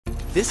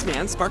This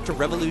man sparked a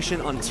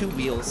revolution on two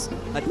wheels,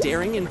 a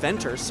daring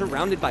inventor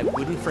surrounded by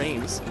wooden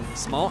frames,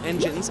 small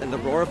engines, and the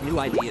roar of new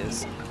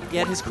ideas.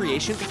 Yet his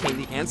creation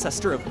became the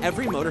ancestor of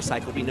every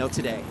motorcycle we know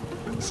today.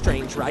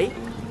 Strange, right?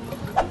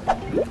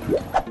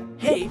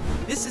 Hey,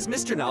 this is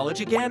Mr.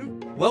 Knowledge again.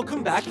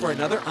 Welcome back for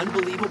another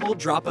unbelievable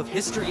drop of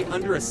history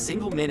under a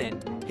single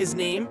minute. His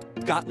name,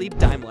 Gottlieb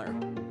Daimler.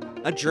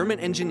 A German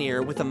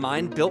engineer with a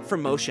mind built for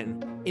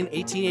motion. In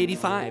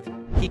 1885,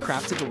 he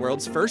crafted the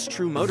world's first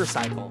true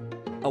motorcycle,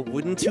 a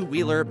wooden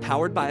two-wheeler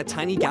powered by a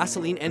tiny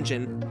gasoline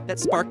engine that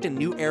sparked a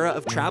new era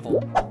of travel.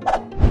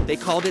 They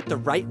called it the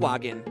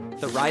Reitwagen,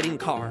 the riding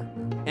car,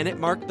 and it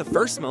marked the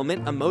first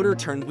moment a motor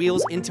turned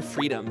wheels into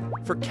freedom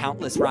for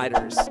countless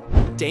riders.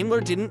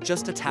 Daimler didn't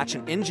just attach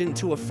an engine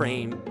to a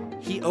frame,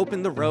 he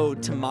opened the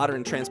road to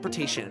modern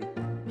transportation.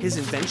 His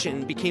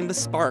invention became the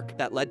spark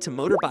that led to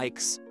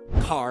motorbikes,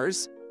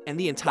 cars, and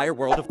the entire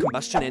world of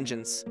combustion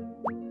engines.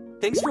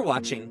 Thanks for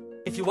watching.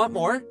 If you want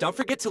more, don't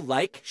forget to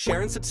like,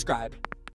 share, and subscribe.